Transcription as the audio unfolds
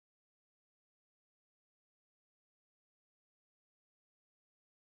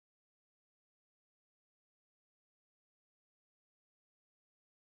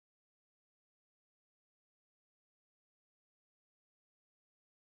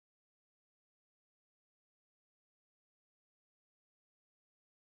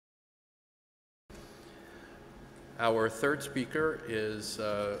Our third speaker is,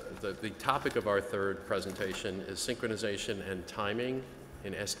 the topic of our third presentation is synchronization and timing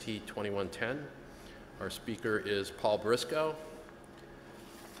in ST2110. Our speaker is Paul Briscoe,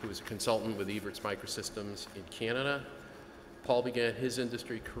 who is a consultant with Evertz Microsystems in Canada. Paul began his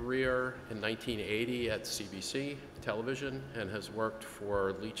industry career in 1980 at CBC Television and has worked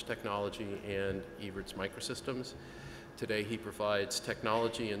for Leach Technology and Evertz Microsystems. Today he provides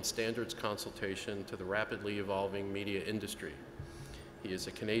technology and standards consultation to the rapidly evolving media industry. He is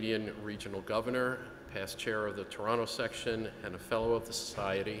a Canadian regional governor, past chair of the Toronto section, and a fellow of the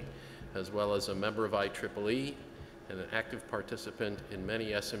Society, as well as a member of IEEE and an active participant in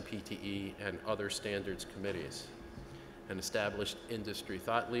many SMPTE and other standards committees. An established industry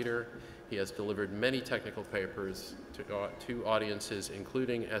thought leader, he has delivered many technical papers to audiences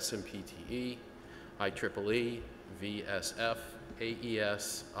including SMPTE, IEEE, VSF,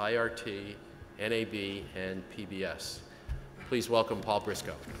 AES, IRT, NAB, and PBS. Please welcome Paul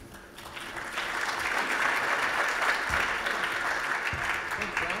Briscoe.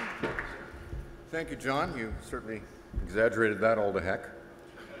 Thank you, John. You certainly exaggerated that all to heck.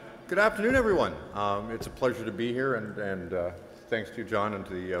 Good afternoon, everyone. It's a pleasure to be here, and thanks to John and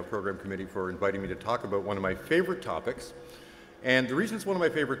to the program committee for inviting me to talk about one of my favorite topics. And the reason it's one of my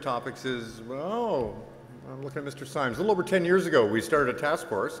favorite topics is, well, I'm looking at Mr. Symes. A little over 10 years ago, we started a task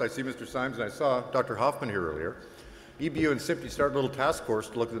force. I see Mr. Symes, and I saw Dr. Hoffman here earlier. EBU and SMPTE started a little task force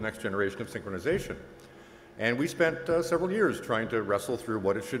to look at the next generation of synchronization. And we spent several years trying to wrestle through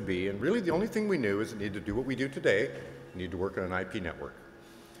what it should be. And really, the only thing we knew is it needed to do what we do today. We needed to work on an IP network.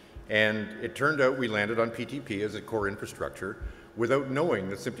 And it turned out we landed on PTP as a core infrastructure without knowing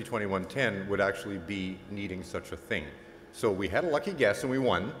that SMPTE2110 would actually be needing such a thing. So we had a lucky guess and we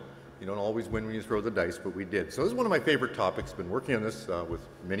won. You don't always win when you throw the dice, but we did. So this is one of my favorite topics. Been working on this with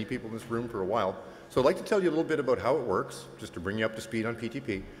many people in this room for a while. So I'd like to tell you a little bit about how it works, just to bring you up to speed on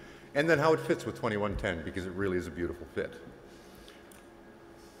PTP, and then how it fits with 2110, because it really is a beautiful fit.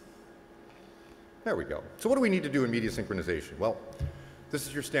 There we go. So what do we need to do in media synchronization? Well, this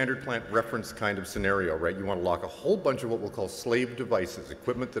is your standard plant reference kind of scenario, right? You want to lock a whole bunch of what we'll call slave devices,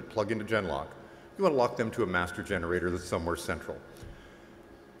 equipment that plug into Genlock. You want to lock them to a master generator that's somewhere central.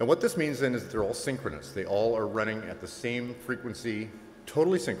 And what this means then is that they're all synchronous. They all are running at the same frequency,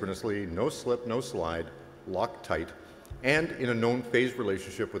 totally synchronously, no slip, no slide, locked tight, and in a known phase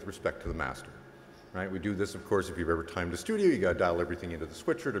relationship with respect to the master. Right? We do this, of course, if you've ever timed a studio, you got to dial everything into the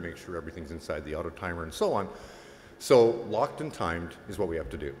switcher to make sure everything's inside the auto timer and so on. So locked and timed is what we have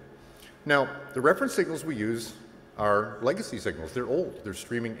to do. Now, the reference signals we use are legacy signals. They're old. They're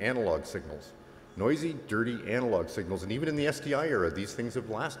streaming analog signals. Noisy, dirty analog signals, and even in the SDI era, these things have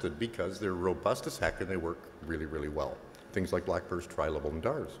lasted because they're robust as heck and they work really, really well. Things like Blackburst, Tri-Level, and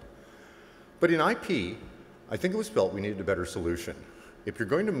DARS. But in IP, I think it was felt we needed a better solution. If you're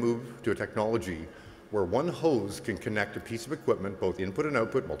going to move to a technology where one hose can connect a piece of equipment, both input and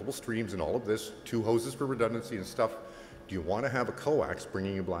output, multiple streams and all of this, two hoses for redundancy and stuff, do you want to have a coax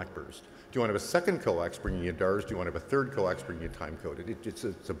bringing you Blackburst? Do you want to have a second coax bringing you DARS? Do you want to have a third coax bringing you time-coded?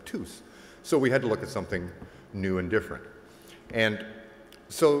 It's obtuse. So we had to look at something new and different. And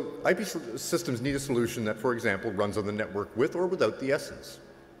so IP systems need a solution that, for example, runs on the network with or without the essence.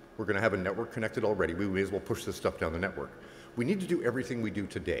 We're going to have a network connected already. We may as well push this stuff down the network. We need to do everything we do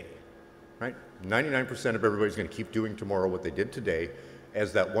today, right? 99% of everybody's going to keep doing tomorrow what they did today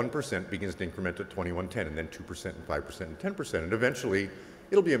as that 1% begins to increment to 2110, and then 2% and 5% and 10%. And eventually,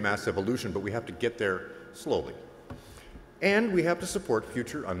 it'll be a mass evolution, but we have to get there slowly. And we have to support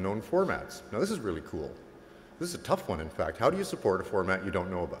future unknown formats. Now this is really cool. This is a tough one, in fact. How do you support a format you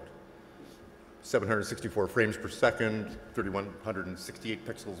don't know about? 764 frames per second, 3168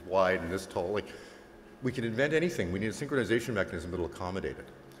 pixels wide, and this tall. Like, we can invent anything. We need a synchronization mechanism that will accommodate it.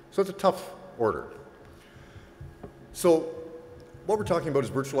 So it's a tough order. So what we're talking about is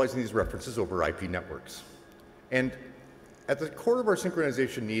virtualizing these references over IP networks. And at the core of our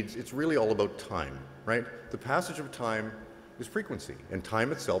synchronization needs, it's really all about time, right? The passage of time is frequency, and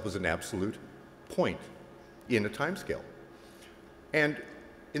time itself is an absolute point in a time scale. And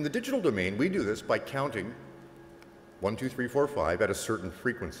in the digital domain, we do this by counting 1, 2, 3, 4, 5 at a certain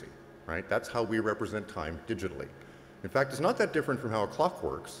frequency, right? That's how we represent time digitally. In fact, it's not that different from how a clock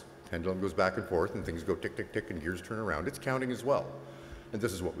works. Pendulum goes back and forth, and things go tick, tick, tick, and gears turn around. It's counting as well, and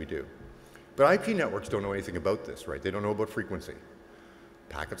this is what we do. But IP networks don't know anything about this, right? They don't know about frequency.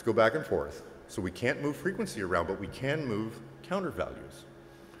 Packets go back and forth. So we can't move frequency around, but we can move counter values.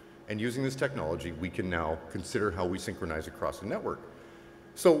 And using this technology, we can now consider how we synchronize across a network.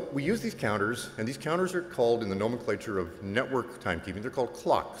 So we use these counters, and these counters are called, in the nomenclature of network timekeeping, they're called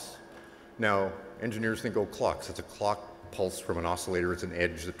clocks. Now, engineers think, oh, clocks. It's a clock pulse from an oscillator. It's an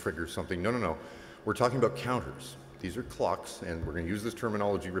edge that triggers something. No, no, no. We're talking about counters. These are clocks, and we're going to use this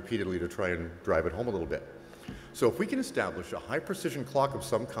terminology repeatedly to try and drive it home a little bit. So if we can establish a high-precision clock of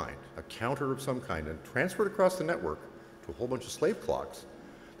some kind, a counter of some kind, and transfer it across the network to a whole bunch of slave clocks,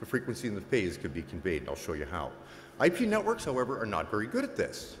 the frequency and the phase could be conveyed, and I'll show you how. IP networks, however, are not very good at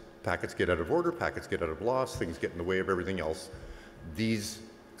this. Packets get out of order, packets get out of loss, things get in the way of everything else. These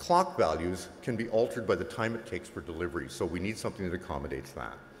clock values can be altered by the time it takes for delivery, so we need something that accommodates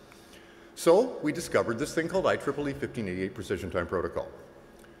that. So we discovered this thing called IEEE 1588 Precision Time Protocol.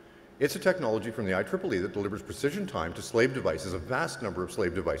 It's a technology from the IEEE that delivers precision time to slave devices, a vast number of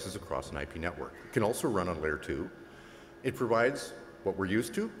slave devices across an IP network. It can also run on layer 2. It provides what we're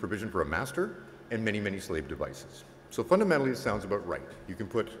used to, provision for a master, and many, many slave devices. So fundamentally, it sounds about right. You can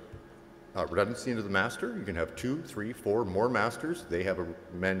put redundancy into the master. You can have 2, 3, 4 more masters. They have a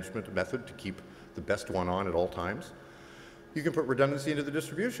management method to keep the best one on at all times. You can put redundancy into the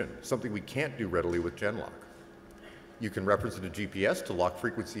distribution, something we can't do readily with Genlock. You can reference it to GPS to lock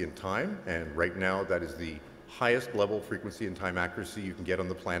frequency and time, and right now that is the highest level frequency and time accuracy you can get on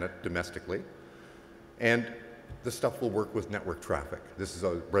the planet domestically. And the stuff will work with network traffic. This is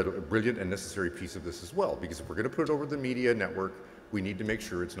a brilliant and necessary piece of this as well, because if we're going to put it over the media network, we need to make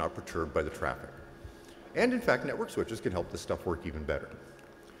sure it's not perturbed by the traffic. And in fact, network switches can help this stuff work even better.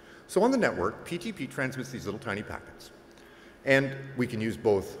 So on the network, PTP transmits these little tiny packets. And we can use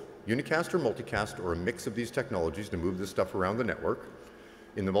both unicast or multicast or a mix of these technologies to move this stuff around the network.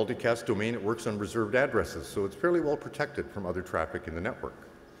 In the multicast domain, it works on reserved addresses, so it's fairly well protected from other traffic in the network.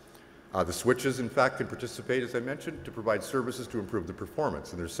 The switches, in fact, can participate, as I mentioned, to provide services to improve the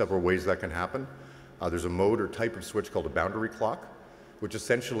performance, and there's several ways that can happen. There's a mode or type of switch called a boundary clock, which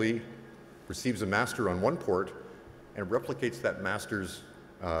essentially receives a master on one port and replicates that master's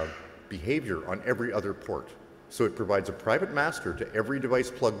behavior on every other port. So it provides a private master to every device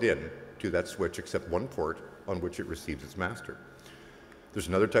plugged in to that switch except one port on which it receives its master. There's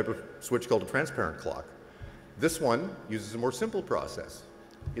another type of switch called a transparent clock. This one uses a more simple process.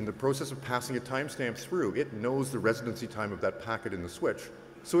 In the process of passing a timestamp through, it knows the residency time of that packet in the switch,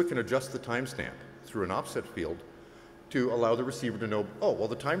 so it can adjust the timestamp through an offset field to allow the receiver to know, oh, well,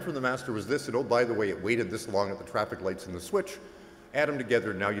 the time from the master was this, and oh, by the way, it waited this long at the traffic lights in the switch. Add them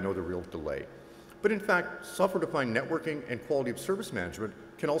together, and now you know the real delay. But in fact, software-defined networking and quality of service management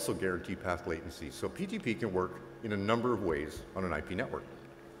can also guarantee path latency. So PTP can work in a number of ways on an IP network.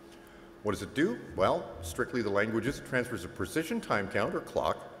 What does it do? Well, strictly the language is it transfers a precision time count or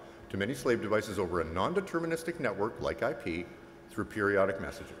clock to many slave devices over a non-deterministic network like IP through periodic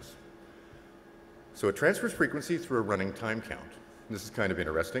messages. So it transfers frequency through a running time count. This is kind of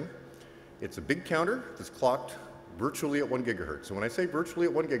interesting. It's a big counter that's clocked virtually at 1 gigahertz. So when I say virtually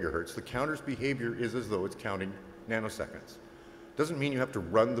at 1 gigahertz, the counter's behavior is as though it's counting nanoseconds. Doesn't mean you have to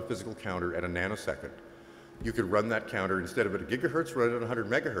run the physical counter at a nanosecond. You could run that counter instead of at a gigahertz, run it at 100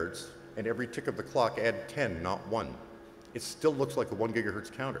 megahertz, and every tick of the clock add 10, not 1. It still looks like a 1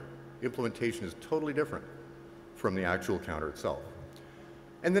 gigahertz counter. Implementation is totally different from the actual counter itself.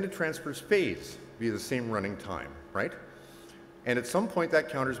 And then it transfers phase via the same running time, right? And at some point, that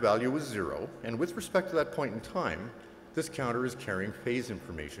counter's value was 0, and with respect to that point in time, this counter is carrying phase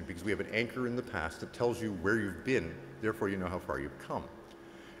information because we have an anchor in the past that tells you where you've been, therefore you know how far you've come.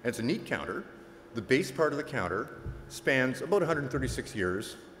 And it's a neat counter. The base part of the counter spans about 136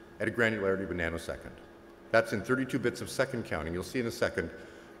 years at a granularity of a nanosecond. That's in 32 bits of second counting. You'll see in a second,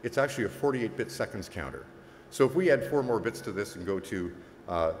 it's actually a 48-bit seconds counter. So if we add 4 more bits to this and go to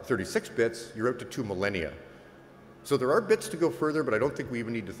 36 bits, you're out to 2 millennia. So there are bits to go further, but I don't think we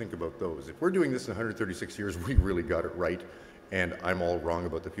even need to think about those. If we're doing this in 136 years, we really got it right, and I'm all wrong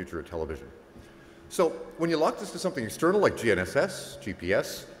about the future of television. So when you lock this to something external like GNSS,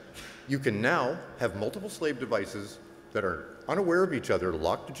 GPS, you can now have multiple slave devices that are unaware of each other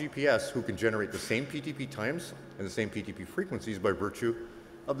locked to GPS who can generate the same PTP times and the same PTP frequencies by virtue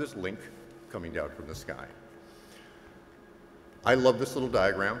of this link coming down from the sky. I love this little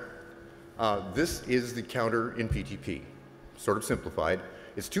diagram. This is the counter in PTP, sort of simplified.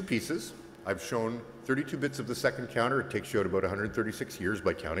 It's 2 pieces. I've shown 32 bits of the second counter. It takes you out about 136 years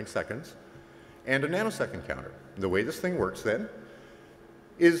by counting seconds. And a nanosecond counter. The way this thing works then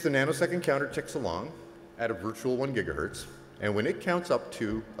is the nanosecond counter ticks along at a virtual 1 gigahertz. And when it counts up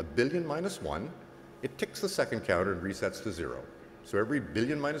to 1 billion minus 1, it ticks the second counter and resets to 0. So every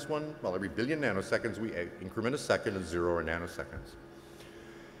billion minus 1, well, every billion nanoseconds, we increment a second of 0 or nanoseconds.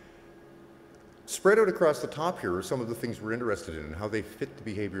 Spread out across the top here are some of the things we're interested in and how they fit the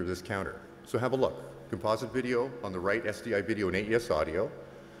behavior of this counter. So have a look. Composite video on the right, SDI video and AES audio.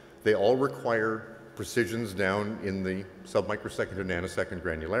 They all require precisions down in the sub-microsecond to nanosecond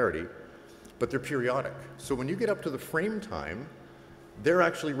granularity, but they're periodic. So when you get up to the frame time, they're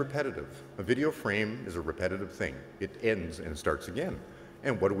actually repetitive. A video frame is a repetitive thing. It ends and starts again.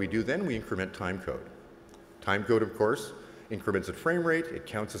 And what do we do then? We increment time code. Time code, of course, increments at frame rate. It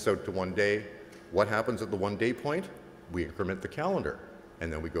counts us out to 1 day. What happens at the 1 day point? We increment the calendar,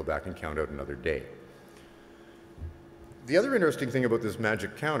 and then we go back and count out another day. The other interesting thing about this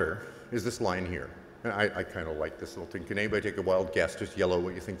magic counter is this line here. And I kind of like this little thing. Can anybody take a wild guess, just yell out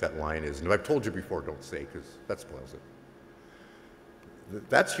what you think that line is? And if I've told you before, don't say, because that spoils it.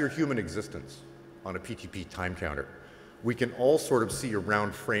 That's your human existence on a PTP time counter. We can all sort of see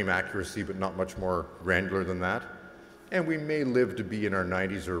around frame accuracy, but not much more granular than that. And we may live to be in our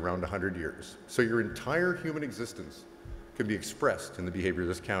 90s or around 100 years. So your entire human existence can be expressed in the behavior of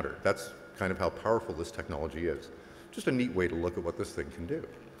this counter. That's kind of how powerful this technology is. Just a neat way to look at what this thing can do.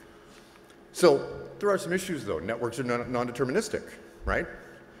 So there are some issues, though. Networks are non-deterministic, right?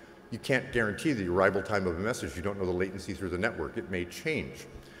 You can't guarantee the arrival time of a message. You don't know the latency through the network. It may change.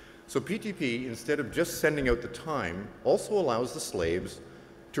 So PTP, instead of just sending out the time, also allows the slaves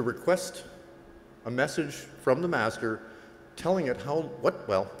to request a message from the master telling it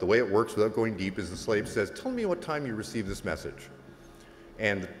the way it works without going deep is the slave says, tell me what time you received this message.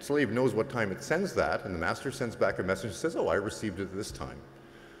 And the slave knows what time it sends that, and the master sends back a message that says, oh, I received it at this time.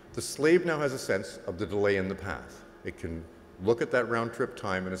 The slave now has a sense of the delay in the path. It can look at that round trip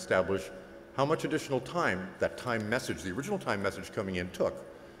time and establish how much additional time that time message, the original time message coming in, took,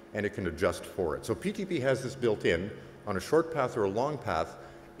 and it can adjust for it. So PTP has this built in. On a short path or a long path,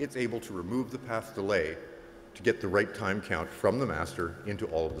 it's able to remove the path delay to get the right time count from the master into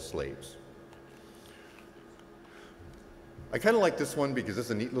all of the slaves. I kind of like this one because it's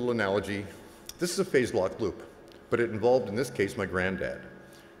a neat little analogy. This is a phase-locked loop, but it involved, in this case, my granddad.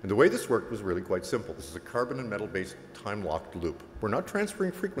 And the way this worked was really quite simple. This is a carbon and metal-based time-locked loop. We're not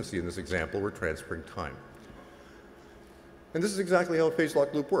transferring frequency in this example, we're transferring time. And this is exactly how a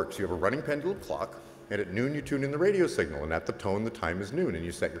phase-locked loop works. You have a running pendulum clock, and at noon you tune in the radio signal, and at the tone the time is noon, and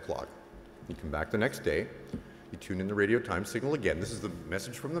you set your clock. You come back the next day, you tune in the radio time signal again. This is the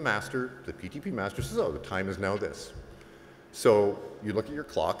message from the master. The PTP master says, oh, the time is now this. So you look at your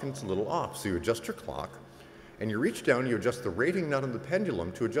clock, and it's a little off, so you adjust your clock, and you reach down, you adjust the rating nut on the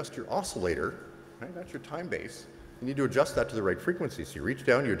pendulum to adjust your oscillator, right? That's your time base. You need to adjust that to the right frequency. So you reach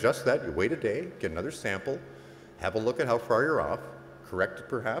down, you adjust that, you wait a day, get another sample, have a look at how far you're off, correct it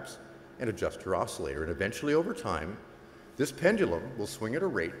perhaps, and adjust your oscillator. And eventually over time, this pendulum will swing at a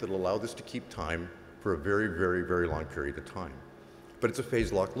rate that will allow this to keep time for a very, very, very long period of time. But it's a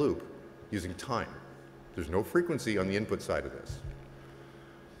phase-locked loop using time. There's no frequency on the input side of this.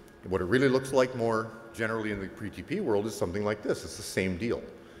 And what it really looks like more generally in the PTP world is something like this. It's the same deal.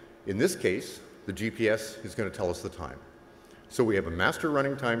 In this case, the GPS is going to tell us the time. So we have a master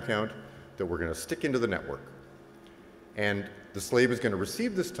running time count that we're going to stick into the network. And the slave is going to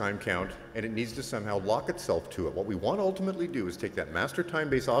receive this time count, and it needs to somehow lock itself to it. What we want to ultimately do is take that master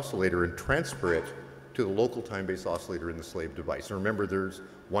time-based oscillator and transfer it to the local time-based oscillator in the slave device. And remember, there's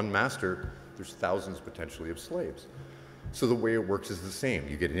one master, there's thousands potentially of slaves. So the way it works is the same.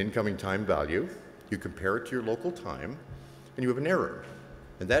 You get an incoming time value, you compare it to your local time, and you have an error.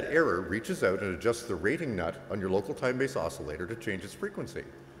 And that error reaches out and adjusts the rating nut on your local time-based oscillator to change its frequency.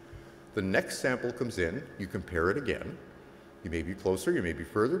 The next sample comes in, you compare it again. You may be closer, you may be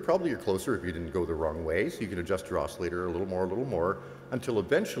further. Probably you're closer if you didn't go the wrong way, so you can adjust your oscillator a little more, until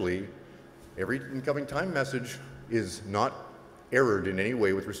eventually every incoming time message is not errored in any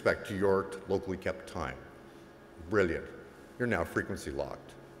way with respect to your locally kept time. Brilliant. You're now frequency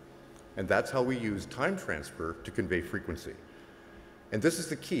locked. And that's how we use time transfer to convey frequency. And this is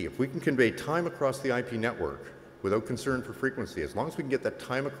the key. If we can convey time across the IP network without concern for frequency, as long as we can get that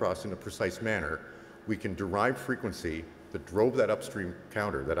time across in a precise manner, we can derive frequency that drove that upstream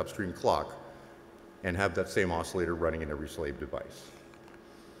counter, that upstream clock, and have that same oscillator running in every slave device.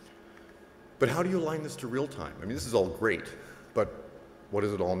 But how do you align this to real time? I mean, this is all great, but what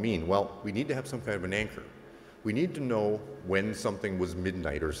does it all mean? Well, we need to have some kind of an anchor. We need to know when something was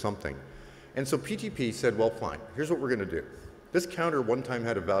midnight or something. And so PTP said, well, fine, here's what we're going to do. This counter one time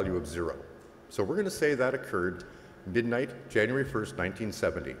had a value of 0. So we're going to say that occurred midnight, January 1st,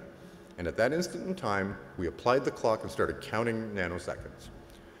 1970. And at that instant in time, we applied the clock and started counting nanoseconds.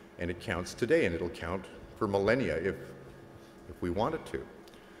 And it counts today, and it'll count for millennia if we want it to.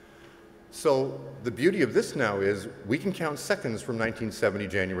 So the beauty of this now is we can count seconds from 1970,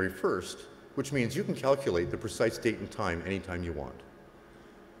 January 1st, which means you can calculate the precise date and time anytime you want.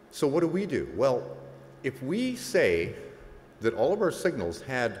 So what do? Well, if we say that all of our signals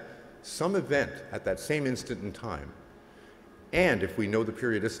had some event at that same instant in time. And if we know the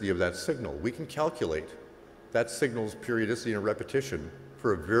periodicity of that signal, we can calculate that signal's periodicity and repetition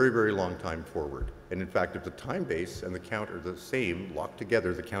for a very, very long time forward. And in fact, if the time base and the count are the same, locked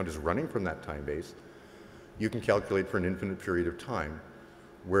together, the count is running from that time base, you can calculate for an infinite period of time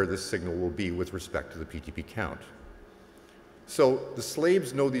where this signal will be with respect to the PTP count. So the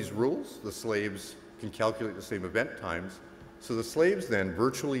slaves know these rules. The slaves can calculate the same event times. So the slaves then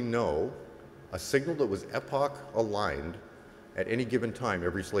virtually know a signal that was epoch aligned at any given time.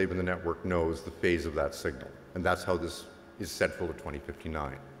 Every slave in the network knows the phase of that signal. And that's how this is central to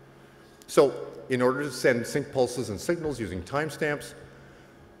 2059. So in order to send sync pulses and signals using timestamps,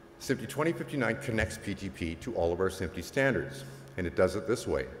 SMPTE 2059 connects PTP to all of our SMPTE standards. And it does it this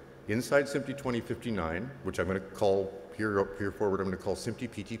way. Inside SMPTE 2059, which I'm going to call here forward, I'm going to call SMPTE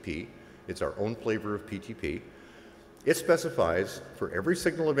PTP. It's our own flavor of PTP. It specifies for every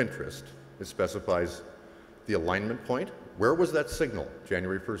signal of interest, it specifies the alignment point. Where was that signal?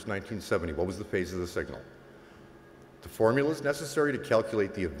 January 1st, 1970. What was the phase of the signal? The formulas necessary to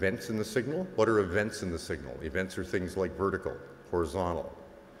calculate the events in the signal. What are events in the signal? Events are things like vertical, horizontal,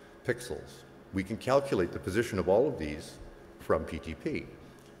 pixels. We can calculate the position of all of these from PTP.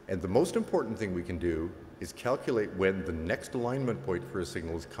 And the most important thing we can do is calculate when the next alignment point for a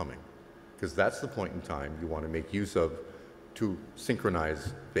signal is coming, because that's the point in time you want to make use of to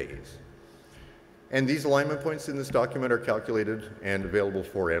synchronize phase. And these alignment points in this document are calculated and available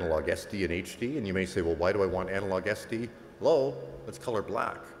for analog SD and HD. And you may say, well, why do I want analog SD? Hello, that's color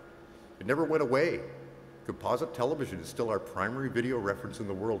black. It never went away. Composite television is still our primary video reference in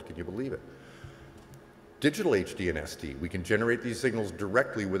the world. Can you believe it? Digital HD and SD, we can generate these signals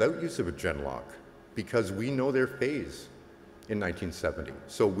directly without use of a genlock because we know their phase in 1970.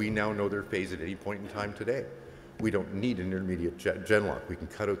 So we now know their phase at any point in time today. We don't need an intermediate genlock. We can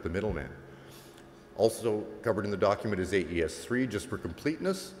cut out the middleman. Also covered in the document is AES3, just for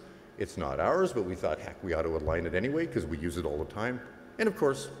completeness. It's not ours, but we thought, heck, we ought to align it anyway because we use it all the time. And of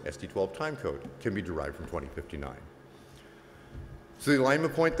course, SD12 timecode can be derived from 2059. So the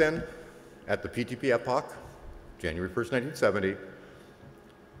alignment point then, at the PTP epoch, January 1st, 1970,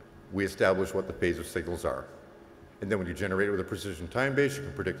 we establish what the phase of signals are. And then when you generate it with a precision time base, you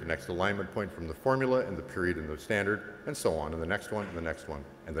can predict the next alignment point from the formula and the period in the standard, and so on, and the next one, and the next one,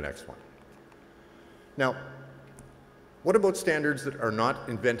 and the next one. Now, what about standards that are not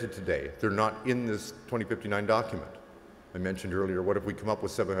invented today? They're not in this 2059 document. I mentioned earlier, what if we come up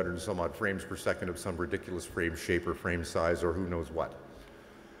with 700 and some odd frames per second of some ridiculous frame shape or frame size or who knows what?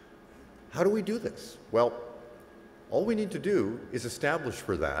 How do we do this? Well, all we need to do is establish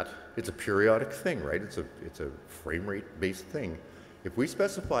for that. It's a periodic thing, right? It's a frame rate based thing. If we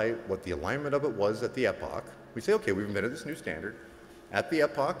specify what the alignment of it was at the epoch, we say, okay, we've invented this new standard. At the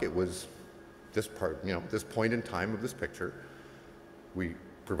epoch, it was this part, this point in time of this picture. We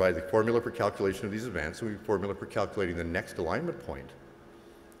provide the formula for calculation of these events, and we formula for calculating the next alignment point.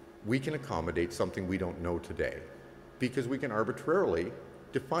 We can accommodate something we don't know today because we can arbitrarily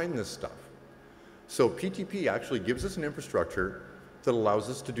define this stuff. So PTP actually gives us an infrastructure that allows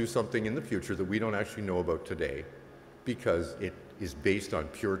us to do something in the future that we don't actually know about today because it is based on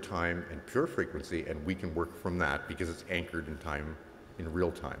pure time and pure frequency, and we can work from that because it's anchored in time, in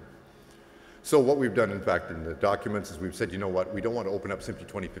real time. So what we've done, in fact, in the documents is we've said, you know what, we don't want to open up SMPTE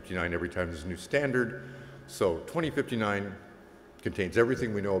 2059 every time there's a new standard. So 2059 contains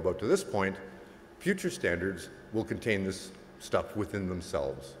everything we know about to this point. Future standards will contain this stuff within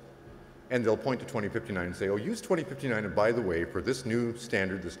themselves. And they'll point to 2059 and say, oh, use 2059, and by the way, for this new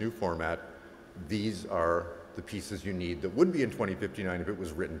standard, this new format, these are the pieces you need that would be in 2059 if it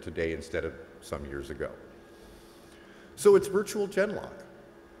was written today instead of some years ago. So it's virtual genlock.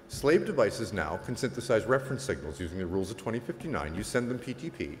 Slave devices now can synthesize reference signals using the rules of 2059. You send them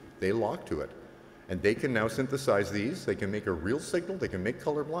PTP, they lock to it, and they can now synthesize these. They can make a real signal, they can make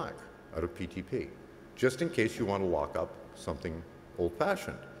color black out of PTP, just in case you want to lock up something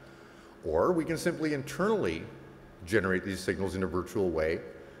old-fashioned. Or we can simply internally generate these signals in a virtual way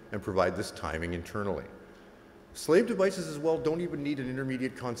and provide this timing internally. Slave devices as well don't even need an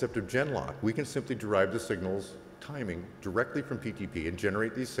intermediate concept of genlock. We can simply derive the signals timing directly from PTP and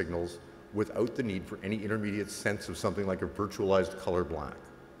generate these signals without the need for any intermediate sense of something like a virtualized color black,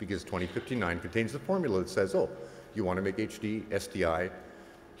 because 2059 contains the formula that says, oh, you want to make HD, SDI,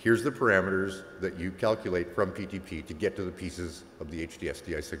 here's the parameters that you calculate from PTP to get to the pieces of the HD,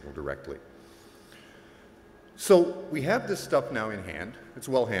 SDI signal directly. So we have this stuff now in hand. It's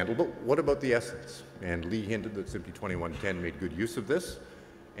well handled, but what about the essence? And Lee hinted that SMPTE 2110 made good use of this,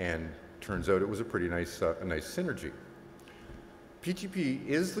 and turns out it was a pretty nice, nice synergy. PTP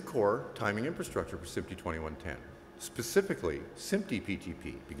is the core timing infrastructure for SMPTE 2110, specifically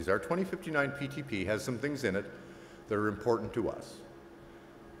SMPTE-PTP, because our 2059 PTP has some things in it that are important to us.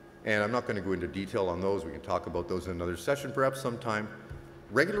 And I'm not going to go into detail on those. We can talk about those in another session perhaps sometime.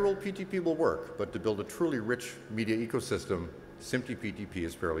 Regular old PTP will work, but to build a truly rich media ecosystem, SMPTE-PTP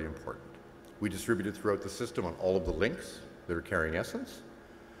is fairly important. We distribute it throughout the system on all of the links that are carrying essence.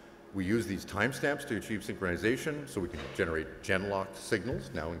 We use these timestamps to achieve synchronization so we can generate gen-locked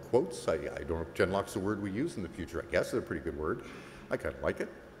signals, now in quotes. I don't know if gen-lock's the word we use in the future. I guess it's a pretty good word. I kind of like it.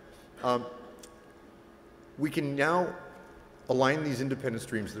 We can now align these independent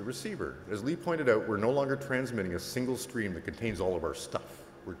streams to the receiver. As Lee pointed out, we're no longer transmitting a single stream that contains all of our stuff.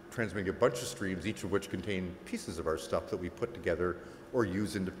 We're transmitting a bunch of streams, each of which contain pieces of our stuff that we put together or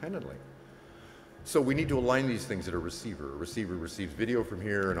use independently. So we need to align these things at a receiver. A receiver receives video from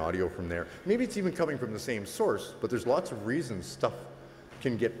here and audio from there. Maybe it's even coming from the same source, but there's lots of reasons stuff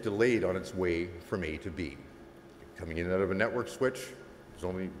can get delayed on its way from A to B. Coming in and out of a network switch, there's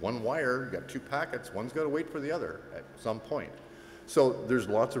only one wire, you've got two packets, one's got to wait for the other at some point. So there's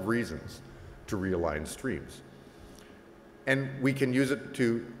lots of reasons to realign streams. And we can use it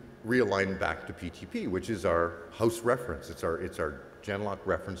to realign back to PTP, which is our house reference. It's our Genlock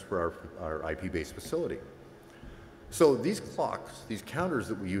reference for our IP-based facility. So these clocks, these counters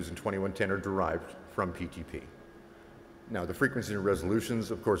that we use in 2110 are derived from PTP. Now the frequencies and resolutions,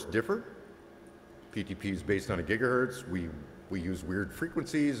 of course, differ. PTP is based on a gigahertz. We use weird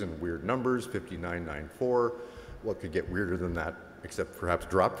frequencies and weird numbers, 5994. What could get weirder than that, except perhaps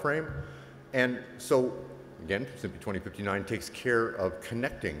drop frame? And so, again, SMPTE 2059 takes care of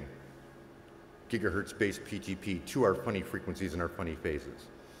connecting gigahertz-based PTP to our funny frequencies and our funny phases.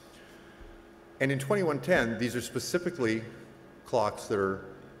 And in 2110, these are specifically clocks that are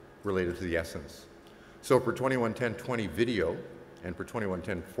related to the essence. So for 2110-20 video and for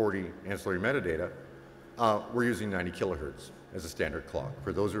 2110-40 ancillary metadata, we're using 90 kilohertz as a standard clock.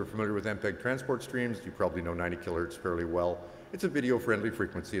 For those who are familiar with MPEG transport streams, you probably know 90 kilohertz fairly well. It's a video-friendly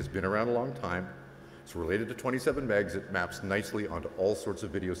frequency. It's been around a long time. It's related to 27 megs. It maps nicely onto all sorts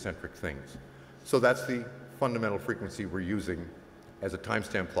of video-centric things. So that's the fundamental frequency we're using as a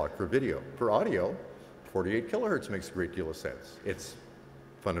timestamp clock for video. For audio, 48 kilohertz makes a great deal of sense. It's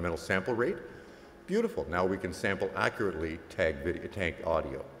fundamental sample rate. Beautiful. Now we can sample accurately tag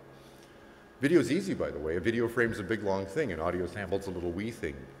audio. Video is easy, by the way. A video frame is a big, long thing, and audio sample's a little wee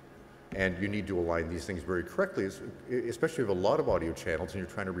thing. And you need to align these things very correctly, especially if you have a lot of audio channels and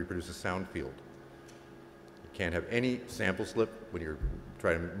you're trying to reproduce a sound field. You can't have any sample slip when you're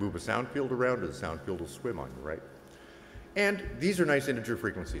trying to move a sound field around, or the sound field will swim on you, right? And these are nice integer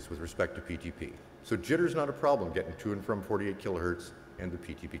frequencies with respect to PTP. So jitter's not a problem getting to and from 48 kilohertz and the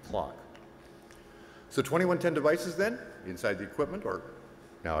PTP clock. So 2110 devices then, inside the equipment, or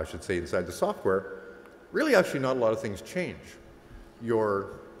now I should say inside the software, really actually not a lot of things change.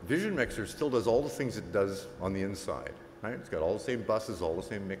 Your vision mixer still does all the things it does on the inside, right? It's got all the same buses, all the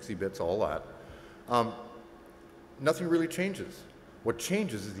same mixy bits, all that. Nothing really changes. What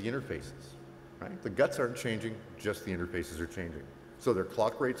changes is the interfaces, right? The guts aren't changing, just the interfaces are changing. So their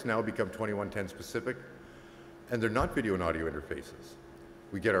clock rates now become 2110 specific, and they're not video and audio interfaces.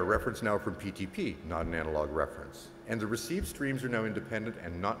 We get our reference now from PTP, not an analog reference. And the received streams are now independent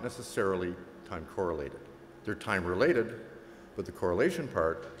and not necessarily time correlated. They're time related, but the correlation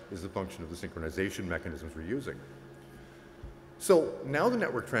part is the function of the synchronization mechanisms we're using. So now the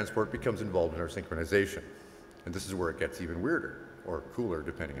network transport becomes involved in our synchronization. And this is where it gets even weirder, or cooler,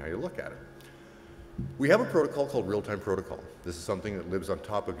 depending how you look at it. We have a protocol called real-time protocol. This is something that lives on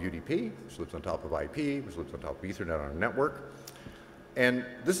top of UDP, which lives on top of IP, which lives on top of Ethernet on a network. And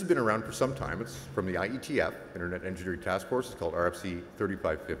this has been around for some time. It's from the IETF, Internet Engineering Task Force. It's called RFC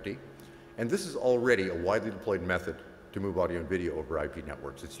 3550. And this is already a widely deployed method to move audio and video over IP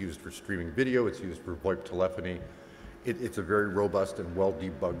networks. It's used for streaming video. It's used for VoIP telephony. It's a very robust and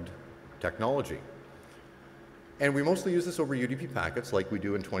well-debugged technology. And we mostly use this over UDP packets like we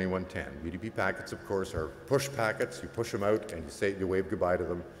do in 2110. UDP packets, of course, are push packets. You push them out and you wave goodbye to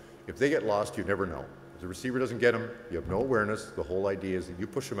them. If they get lost, you never know. If the receiver doesn't get them, you have no awareness. The whole idea is that you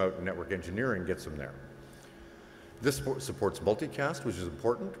push them out and network engineering gets them there. This supports multicast, which is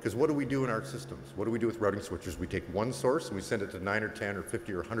important, because what do we do in our systems? What do we do with routing switchers? We take one source and we send it to 9 or 10 or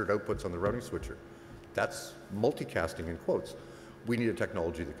 50 or 100 outputs on the routing switcher. That's multicasting in quotes. We need a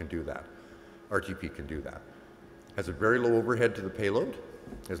technology that can do that. RTP can do that. Has a very low overhead to the payload.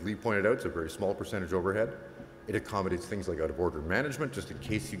 As Lee pointed out, it's a very small percentage overhead. It accommodates things like out-of-order management, just in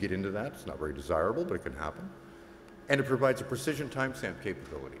case you get into that. It's not very desirable, but it can happen. And it provides a precision timestamp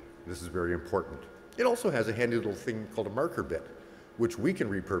capability. This is very important. It also has a handy little thing called a marker bit. which we can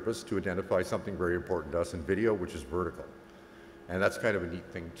repurpose to identify something very important to us in video, which is vertical. And that's kind of a neat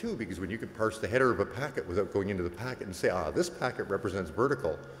thing too, because when you can parse the header of a packet without going into the packet and say, this packet represents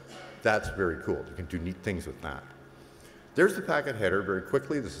vertical, that's very cool. You can do neat things with that. There's the packet header very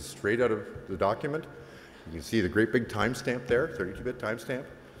quickly. This is straight out of the document. You can see the great big timestamp there, 32-bit timestamp.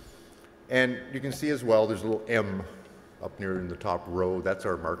 And you can see as well, there's a little M up near in the top row. That's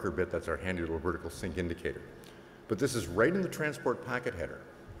our marker bit. That's our handy little vertical sync indicator. But this is right in the transport packet header.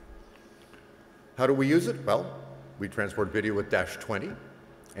 How do we use it? Well, we transport video with -20,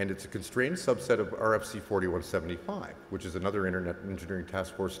 and it's a constrained subset of RFC 4175, which is another Internet Engineering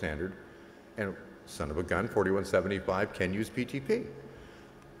Task Force standard. And son of a gun, 4175 can use PTP.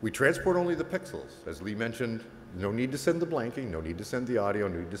 We transport only the pixels. As Lee mentioned, no need to send the blanking, no need to send the audio,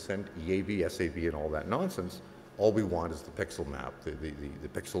 no need to send EAV, SAV, and all that nonsense. All we want is the pixel map, the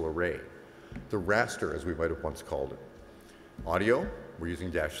pixel array, the raster, as we might have once called it. Audio, we're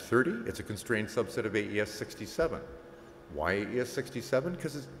using -30. It's a constrained subset of AES 67. Why AES 67?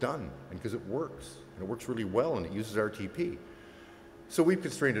 Because it's done and because it works. And it works really well and it uses RTP. So we've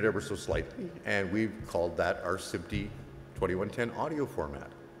constrained it ever so slightly, and we've called that our SMPTE 2110 audio format.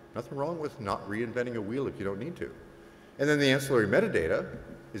 Nothing wrong with not reinventing a wheel if you don't need to. And then the ancillary metadata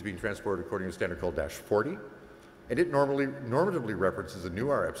is being transported according to a standard called -40. And it normatively references a new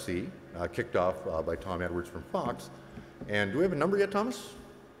RFC kicked off by Tom Edwards from Fox. And do we have a number yet, Thomas?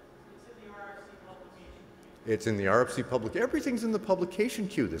 It's in the RFC publication queue. It's in the RFC public. Everything's in the publication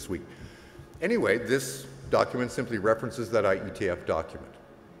queue this week. Anyway, this document simply references that IETF document.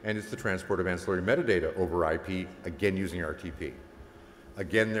 And it's the transport of ancillary metadata over IP, again using RTP.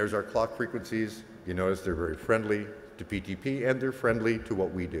 Again, there's our clock frequencies. You notice they're very friendly to PTP, and they're friendly to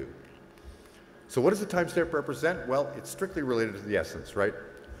what we do. So what does the timestamp represent? Well, it's strictly related to the essence, right?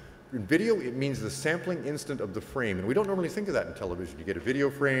 In video, it means the sampling instant of the frame, and we don't normally think of that in television. You get a video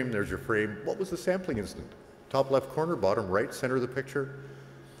frame, there's your frame. What was the sampling instant? Top left corner, bottom right, center of the picture?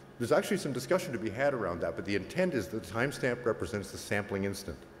 There's actually some discussion to be had around that, but the intent is that the timestamp represents the sampling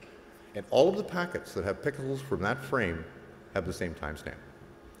instant. And all of the packets that have pixels from that frame have the same timestamp.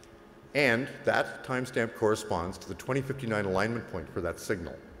 And that timestamp corresponds to the 2059 alignment point for that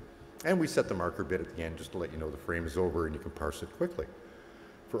signal. And we set the marker bit at the end just to let you know the frame is over and you can parse it quickly.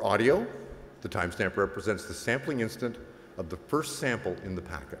 For audio, the timestamp represents the sampling instant of the first sample in the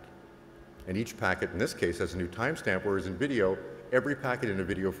packet. And each packet, in this case, has a new timestamp, whereas in video, every packet in a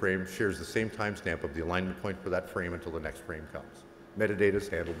video frame shares the same timestamp of the alignment point for that frame until the next frame comes. Metadata is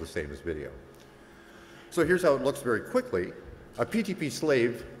handled the same as video. So here's how it looks very quickly. A PTP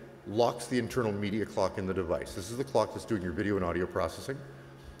slave locks the internal media clock in the device. This is the clock that's doing your video and audio processing.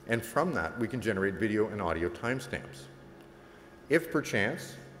 And from that, we can generate video and audio timestamps. If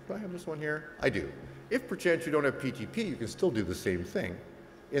perchance, do I have this one here? I do. If perchance you don't have PTP, you can still do the same thing.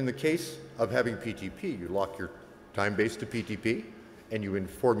 In the case of having PTP, you lock your time base to PTP and you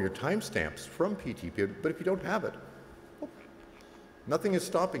inform your timestamps from PTP, but if you don't have it, nothing is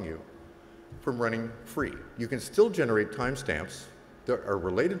stopping you from running free. You can still generate timestamps that are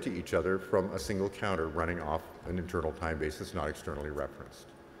related to each other from a single counter running off an internal time base that's not externally referenced.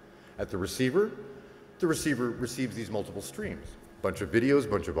 At the receiver receives these multiple streams. Bunch of videos,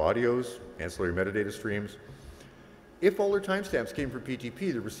 bunch of audios, ancillary metadata streams. If all their timestamps came from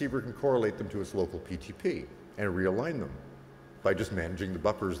PTP, the receiver can correlate them to its local PTP and realign them by just managing the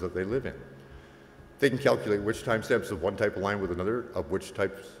buffers that they live in. They can calculate which timestamps of one type align with another of which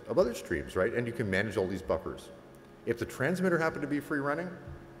types of other streams, right? And you can manage all these buffers. If the transmitter happened to be free running,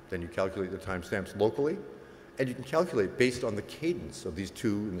 then you calculate the timestamps locally, and you can calculate based on the cadence of these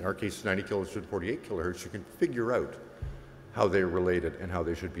two, in our case 90 kilohertz to 48 kilohertz, you can figure out how they're related and how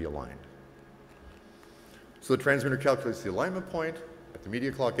they should be aligned. So the transmitter calculates the alignment point at the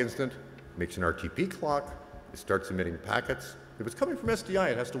media clock instant, makes an RTP clock, it starts emitting packets. If it's coming from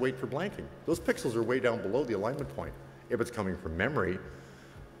SDI, it has to wait for blanking. Those pixels are way down below the alignment point. If it's coming from memory,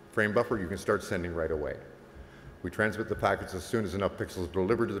 frame buffer, you can start sending right away. We transmit the packets as soon as enough pixels are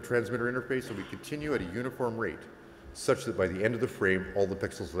delivered to the transmitter interface, and we continue at a uniform rate, such that by the end of the frame, all the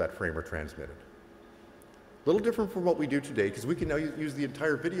pixels of that frame are transmitted. A little different from what we do today, because we can now use the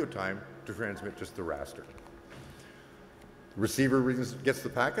entire video time to transmit just the raster. The receiver gets the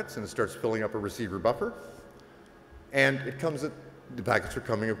packets, and it starts filling up a receiver buffer. And the packets are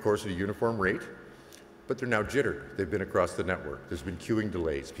coming, of course, at a uniform rate, but they're now jittered. They've been across the network. There's been queuing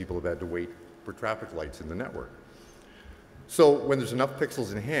delays. People have had to wait for traffic lights in the network. So when there's enough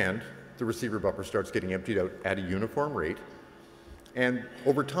pixels in hand, the receiver buffer starts getting emptied out at a uniform rate. And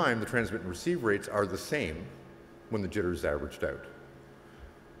over time, the transmit and receive rates are the same when the jitter is averaged out.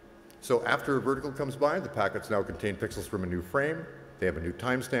 So after a vertical comes by, the packets now contain pixels from a new frame. They have a new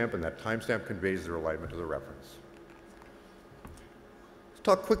timestamp, and that timestamp conveys their alignment to the reference. Let's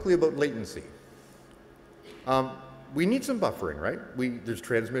talk quickly about latency. We need some buffering, right? There's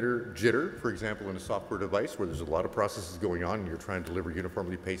transmitter jitter, for example, in a software device where there's a lot of processes going on and you're trying to deliver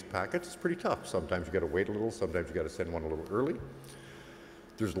uniformly paced packets. It's pretty tough. Sometimes you got to wait a little, sometimes you got to send one a little early.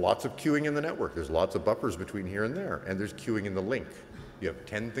 There's lots of queuing in the network. There's lots of buffers between here and there, and there's queuing in the link. You have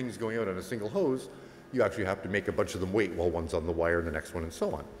 10 things going out on a single hose. You actually have to make a bunch of them wait while one's on the wire and the next one and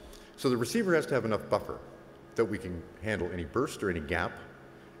so on. So the receiver has to have enough buffer that we can handle any burst or any gap.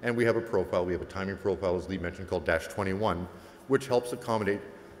 And we have a profile, we have a timing profile, as Lee mentioned, called -21, which helps accommodate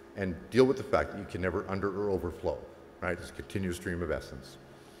and deal with the fact that you can never under or overflow, right? It's a continuous stream of essence.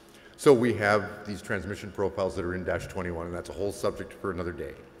 So we have these transmission profiles that are in -21, and that's a whole subject for another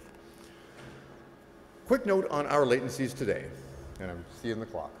day. Quick note on our latencies today, and I'm seeing the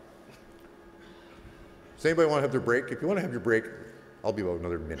clock. Does anybody want to have their break? If you want to have your break, I'll be about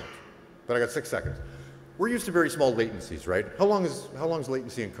another minute. But I got 6 seconds. We're used to very small latencies, right? How long is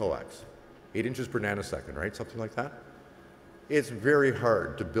latency in coax? 8 inches per nanosecond, right? Something like that? It's very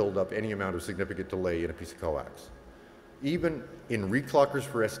hard to build up any amount of significant delay in a piece of coax. Even in reclockers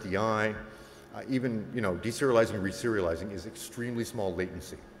for SDI, even deserializing and reserializing is extremely small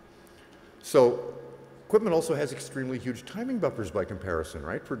latency. So equipment also has extremely huge timing buffers by comparison,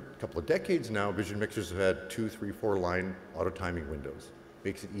 right? For a couple of decades now, vision mixers have had 2, 3, 4 line auto timing windows.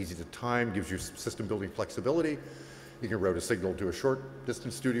 Makes it easy to time, gives you system building flexibility. You can route a signal to a short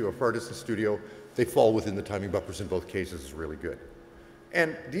distance studio, a far distance studio. They fall within the timing buffers in both cases. Is really good.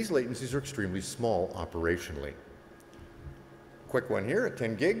 And these latencies are extremely small operationally. Quick one here at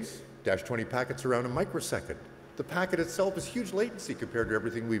 10 gigs, -20 packets around a microsecond. The packet itself is huge latency compared to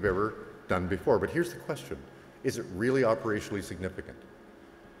everything we've ever done before. But here's the question. Is it really operationally significant?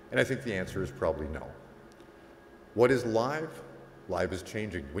 And I think the answer is probably no. What is live? Live is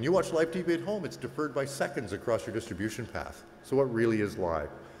changing. When you watch live TV at home, it's deferred by seconds across your distribution path. So what really is live?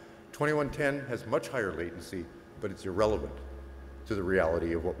 2110 has much higher latency, but it's irrelevant to the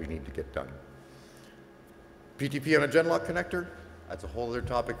reality of what we need to get done. PTP on a Genlock connector, that's a whole other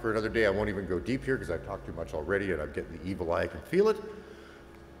topic for another day. I won't even go deep here because I've talked too much already and I'm getting the evil eye, I can feel it.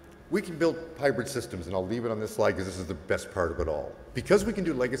 We can build hybrid systems, and I'll leave it on this slide because this is the best part of it all. Because we can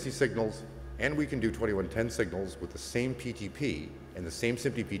do legacy signals and we can do 2110 signals with the same PTP and the same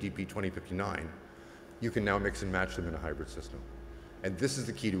SMPTE 2059, you can now mix and match them in a hybrid system. And this is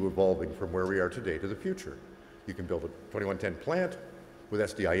the key to evolving from where we are today to the future. You can build a 2110 plant with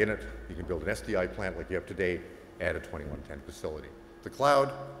SDI in it. You can build an SDI plant like you have today at a 2110 facility. The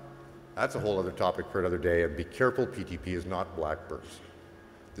cloud, that's a whole other topic for another day, and be careful, PTP is not black burst.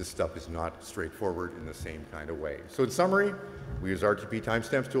 This stuff is not straightforward in the same kind of way. So in summary, we use RTP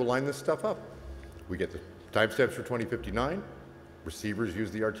timestamps to align this stuff up. We get the timestamps for 2059. Receivers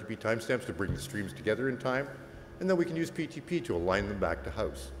use the RTP timestamps to bring the streams together in time. And then we can use PTP to align them back to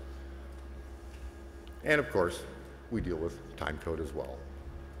house. And of course, we deal with timecode as well.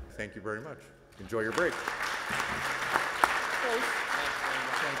 Thank you very much. Enjoy your break.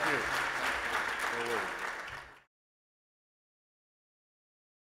 Thank you.